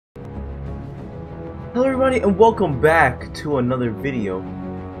Hello everybody and welcome back to another video.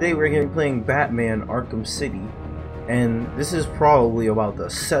 Today we're going to be playing Batman Arkham City, and this is probably about the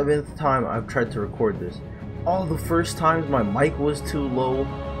 7th time I've tried to record this. All the first times my mic was too low,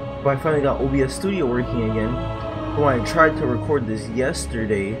 but I finally got OBS Studio working again. But when I tried to record this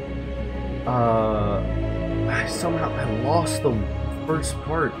yesterday, somehow I lost the first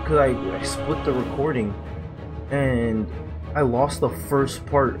part because I split the recording and I lost the first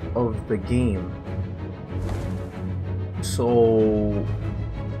part of the game. So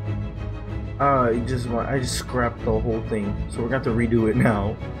I just scrapped the whole thing, so we're gonna have to redo it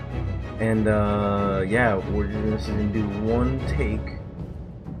now. And yeah, we're just gonna do one take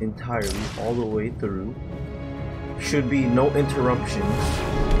entirely all the way through. Should be no interruptions.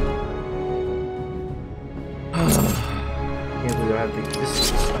 Can't believe I have to,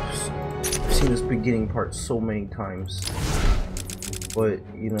 I've seen this beginning part so many times, but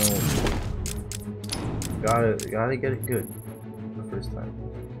you know, gotta get it good the first time.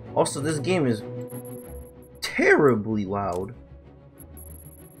 Also, this game is terribly loud,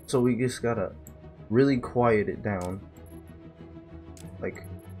 so we just gotta really quiet it down, like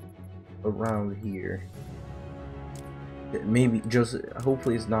around here. Maybe just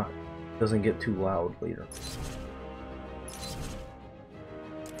hopefully it's doesn't get too loud later.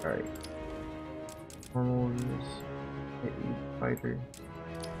 All right, normal use, maybe fighter.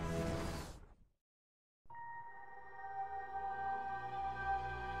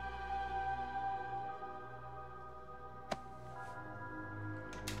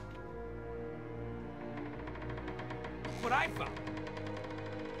 What I found.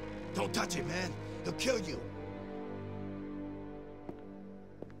 Don't touch him, man. He'll kill you.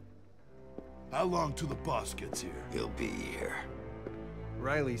 How long till the boss gets here? He'll be here.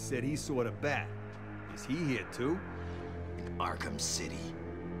 Riley said he saw the bat. Is he here too? In Arkham City.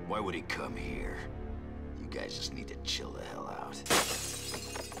 Why would he come here? You guys just need to chill the hell out.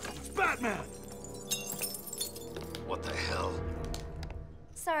 It's Batman! What the hell?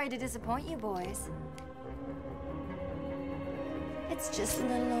 Sorry to disappoint you boys. It's just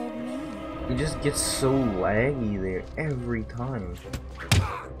little old me. It just gets so laggy there every time.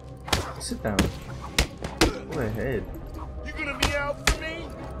 Sit down. Go ahead. You gonna be out for me?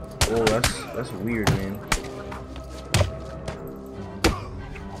 Oh, that's weird, man.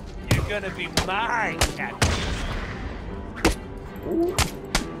 You're gonna be mine, Captain. Ooh.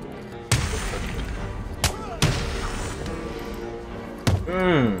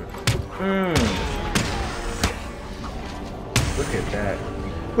 Look at that.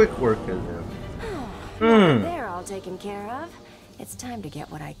 Quick work of them. They're all taken care of. It's time to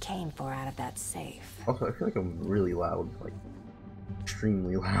get what I came for out of that safe. Also, I feel like I'm really loud, like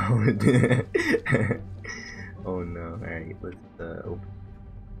extremely loud. Oh no! All right, let's open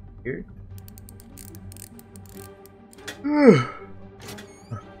here.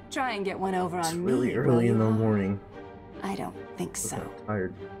 Try and get one over on It's me. really early in the morning. I don't think so. I'm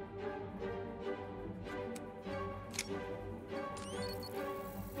tired.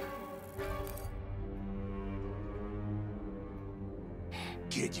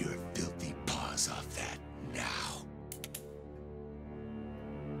 Get your filthy paws off that now.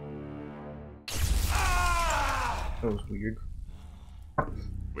 That was weird.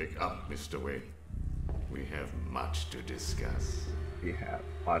 Wake up, Mr. Wayne. We have much to discuss. We have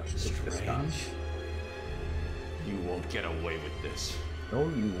watched this discuss. You won't get away with this. No,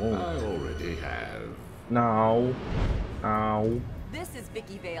 you won't. I already have. No. No. This is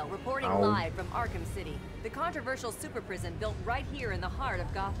Vicky Vale reporting Ow. live from Arkham City, the controversial super prison built right here in the heart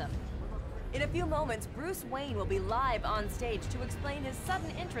of Gotham. In a few moments, Bruce Wayne will be live on stage to explain his sudden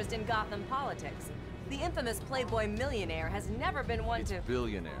interest in Gotham politics. The infamous Playboy millionaire has never been one to—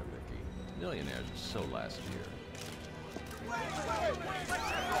 Billionaire, Vicky. Millionaires are so last year.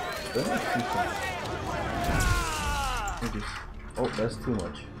 Oh, that's too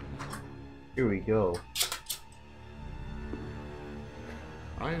much. Here we go.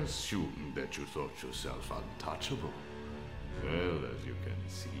 I assume that you thought yourself untouchable. Well, as you can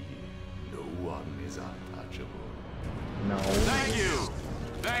see, no one is untouchable. No. Thank you!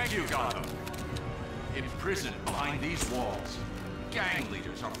 Thank you, Gotham! Imprisoned behind these walls, gang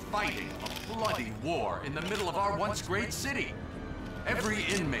leaders are fighting a bloody war in the middle of our once great city. Every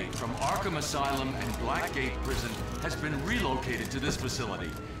inmate from Arkham Asylum and Blackgate Prison has been relocated to this facility.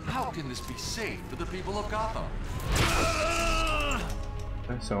 How can this be safe for the people of Gotham?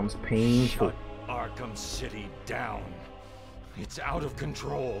 That sounds painful. Shut Arkham City down. It's out of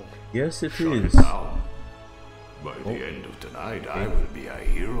control. Yes, it Shut is. it down. By the end of tonight, I will be a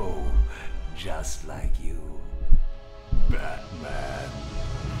hero, just like you. Batman.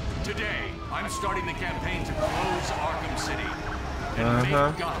 Today, I'm starting the campaign to close Arkham City and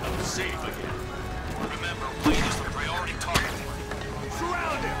make Gotham safe again. Remember, Wayne is the priority target.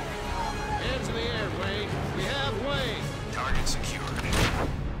 Surround him! Hands in the air, Wayne. We have Wayne. Target secured.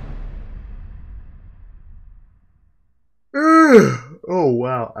 Oh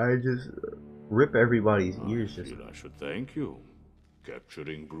wow, I just rip everybody's ears. I feel I should thank you.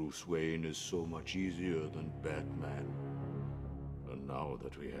 Capturing Bruce Wayne is so much easier than Batman. And now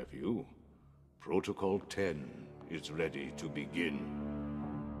that we have you, Protocol 10 is ready to begin.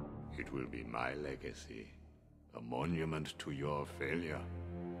 It will be my legacy, a monument to your failure.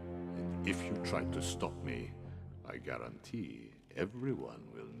 And if you try to stop me, I guarantee everyone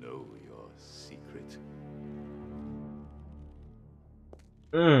will know your secret.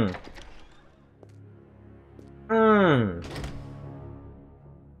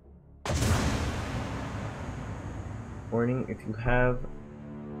 Warning, if you have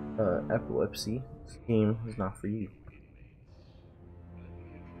epilepsy, this game is not for you.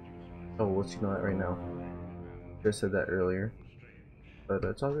 Oh, we'll let you know that right now. Just said that earlier, but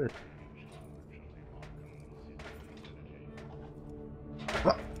that's all good.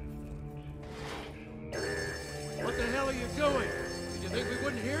 What the hell are you doing? Did you think we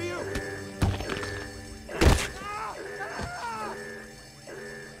wouldn't hear you?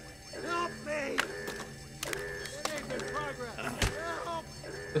 Help me! Escape in progress! Help!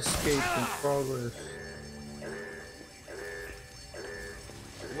 Escape in progress.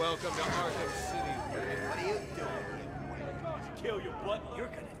 Welcome to Arkham City. What are you doing? Kill you, but you're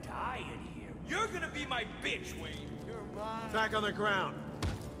gonna die in here. You're gonna be my bitch, Wayne. Back on the ground.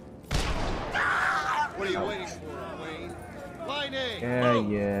 What are you waiting for, Wayne? Line A.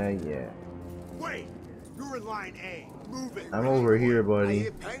 Yeah. Wait! You're in line A. Move it. I'm over here, I buddy.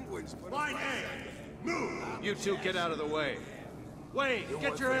 hear penguins. Line A. Move. You two get out of the way. Wayne,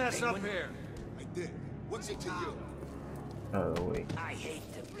 get your ass up here. I did. What's it to you? Oh wait. I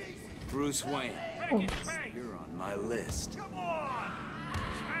hate them. Bruce Wayne, you're on my list. Come on!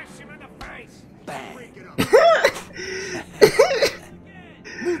 Smash him in the face! Bang. Break it up.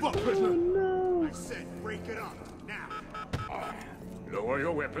 Move up, prisoner. Oh, no. I said break it up. Now. Lower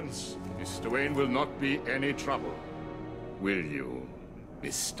your weapons. Mr. Wayne will not be any trouble. Will you,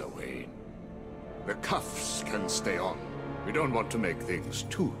 Mr. Wayne? The cuffs can stay on. We don't want to make things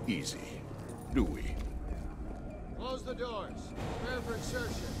too easy, do we? Close the doors. Prepare for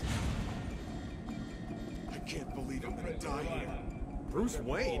insertion. I can't believe I'm gonna die here. Bruce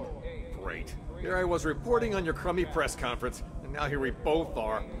Wayne? Great. Here I was reporting on your crummy press conference, and now here we both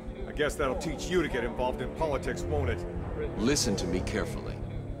are. I guess that'll teach you to get involved in politics, won't it? Listen to me carefully.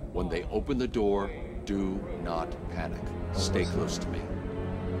 When they open the door, do not panic. Stay close to me.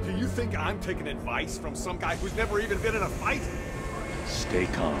 Do you think I'm taking advice from some guy who's never even been in a fight? Stay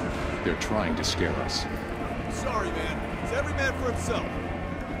calm. They're trying to scare us. Sorry, man. It's every man for himself.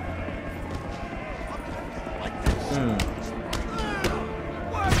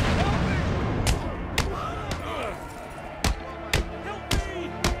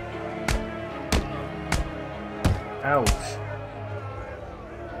 Ouch.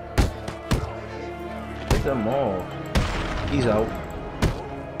 Take them all. He's out.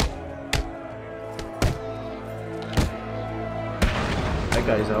 That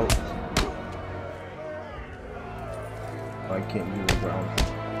guy's out. Oh, I can't move the ground.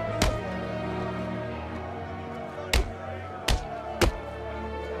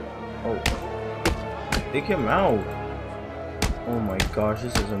 Oh. Take him out. Oh my gosh,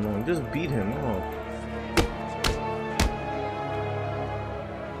 this is annoying. Just beat him up.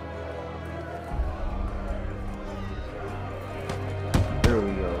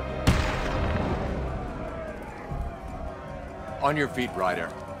 On your feet, Ryder.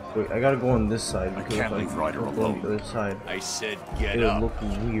 Wait, I gotta go on this side because can't if leave Ryder go on alone. the other side, I said get it'll up. look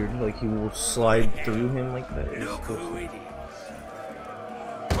weird. Like he will slide through him like that. It's Look so- who it is.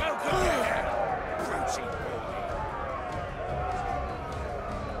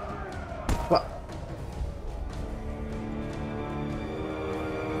 What?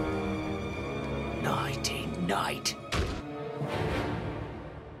 Nighty night.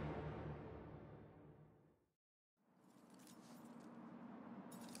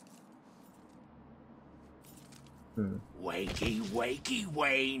 Wakey, wakey,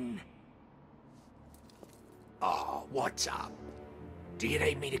 Wayne. Oh, what's up? Do you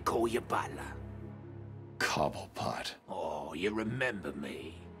need me to call you butler? Cobblepot. Oh, you remember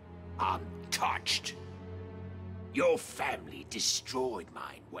me. I'm touched. Your family destroyed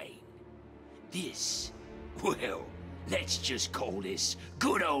mine, Wayne. This, well, let's just call this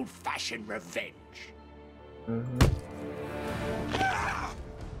good old-fashioned revenge.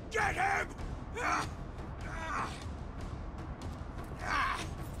 Get him!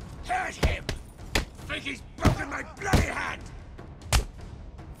 Hurt him! Think he's broken my bloody hand!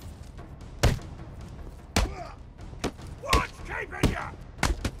 What's keeping you?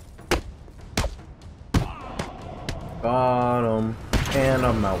 Got him. And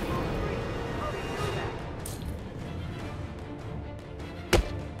I'm out.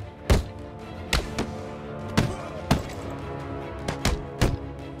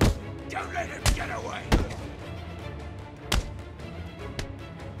 Don't let him get away!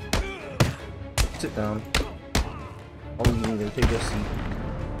 Sit down. Oh, you need to take a seat.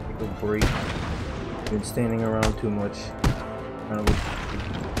 Take a break. You've been standing around too much. I don't know if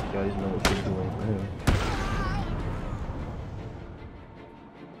you guys know what you're doing for him.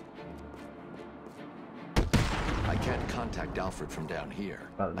 I can't contact Alfred from down here.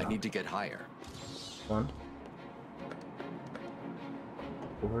 I need to get higher. One.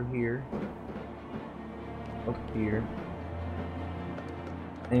 Over here. Up here.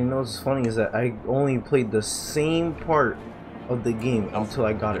 And you know what's funny is that I only played the same part of the game until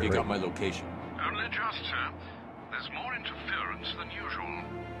I got it right. You got my location. Only just, sir. There's more interference than usual.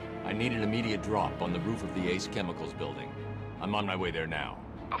 I need an immediate drop on the roof of the Ace Chemicals building. I'm on my way there now.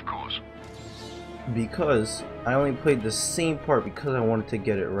 Of course. Because I only played the same part because I wanted to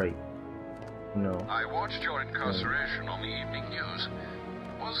get it right. No. I watched your incarceration on the evening news.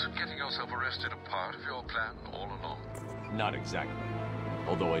 Was getting yourself arrested a part of your plan all along? Not exactly.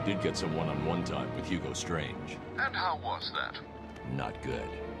 Although I did get some one-on-one time with Hugo Strange. And how was that? Not good.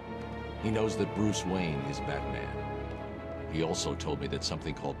 He knows that Bruce Wayne is Batman. He also told me that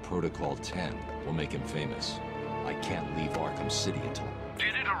something called Protocol 10 will make him famous. I can't leave Arkham City until...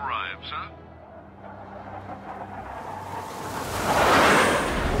 Did it arrive, sir?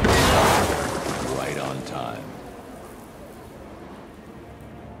 Right on time.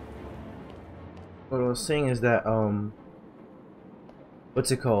 What I was saying is that,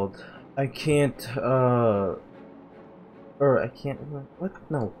 what's it called? I can't, or I can't, what?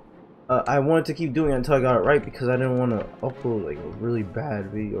 No. I wanted to keep doing it until I got it right because I didn't want to upload, like, a really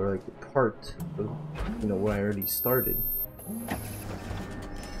bad video or, like, a part of, you know, what I already started.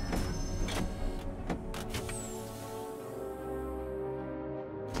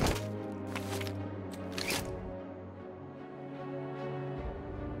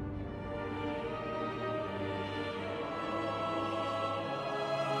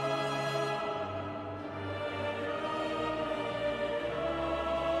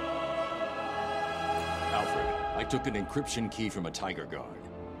 I took an encryption key from a Tiger Guard.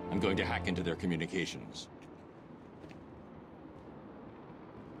 I'm going to hack into their communications.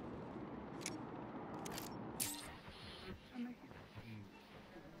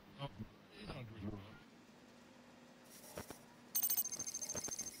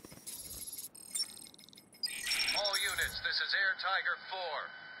 All units, this is Air Tiger 4.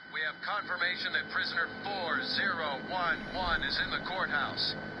 We have confirmation that prisoner 4011 is in the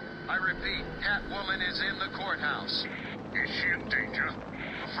courthouse. I repeat, Catwoman is in the courthouse. Is she in danger?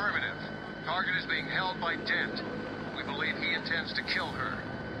 Affirmative. Target is being held by Dent. We believe he intends to kill her.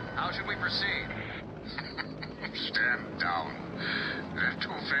 How should we proceed? Stand down. Let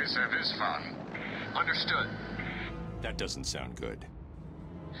Two-Face have his fun. Understood. That doesn't sound good.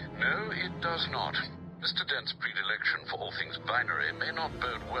 No, it does not. Mr. Dent's predilection for all things binary may not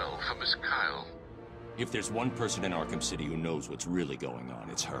bode well for Miss Kyle. If there's one person in Arkham City who knows what's really going on,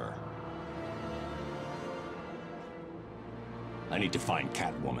 it's her. I need to find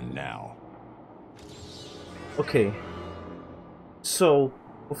Catwoman now. Okay. So,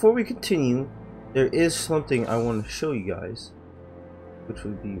 before we continue, there is something I want to show you guys, which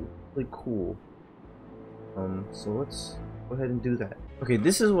would be really cool. So let's go ahead and do that. Okay,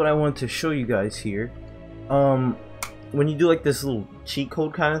 this is what I want to show you guys here. When you do like this little cheat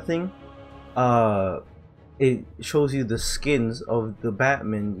code kind of thing, it shows you the skins of the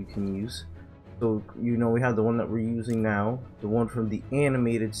Batman you can use. So, you know, we have the one that we're using now, the one from the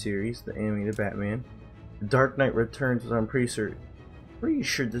animated series, the animated Batman. The Dark Knight Returns, which I'm pretty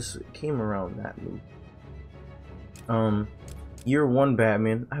sure this came around that movie. Year 1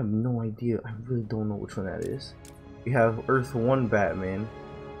 Batman, I have no idea, I really don't know which one that is. We have Earth 1 Batman,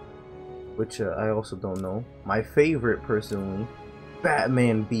 which I also don't know. My favorite, personally,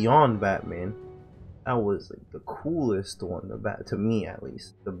 Batman Beyond Batman. That was like the coolest one, to me at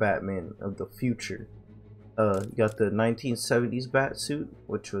least, the Batman of the future. You got the 1970s bat suit,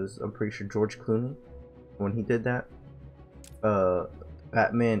 which was, I'm pretty sure, George Clooney when he did that.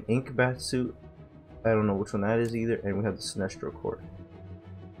 Batman Inc. bat suit, I don't know which one that is either, and we have the Sinestro Corps.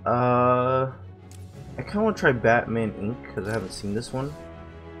 I kind of want to try Batman Inc. because I haven't seen this one.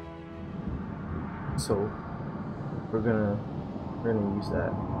 So we're gonna use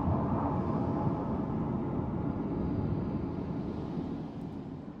that.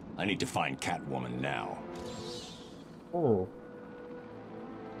 I need to find Catwoman now. Oh.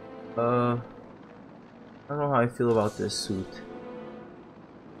 I don't know how I feel about this suit.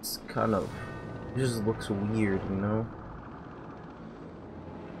 It's kind of, it just looks weird, you know?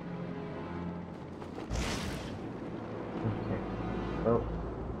 Okay. Oh.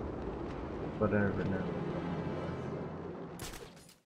 Whatever now.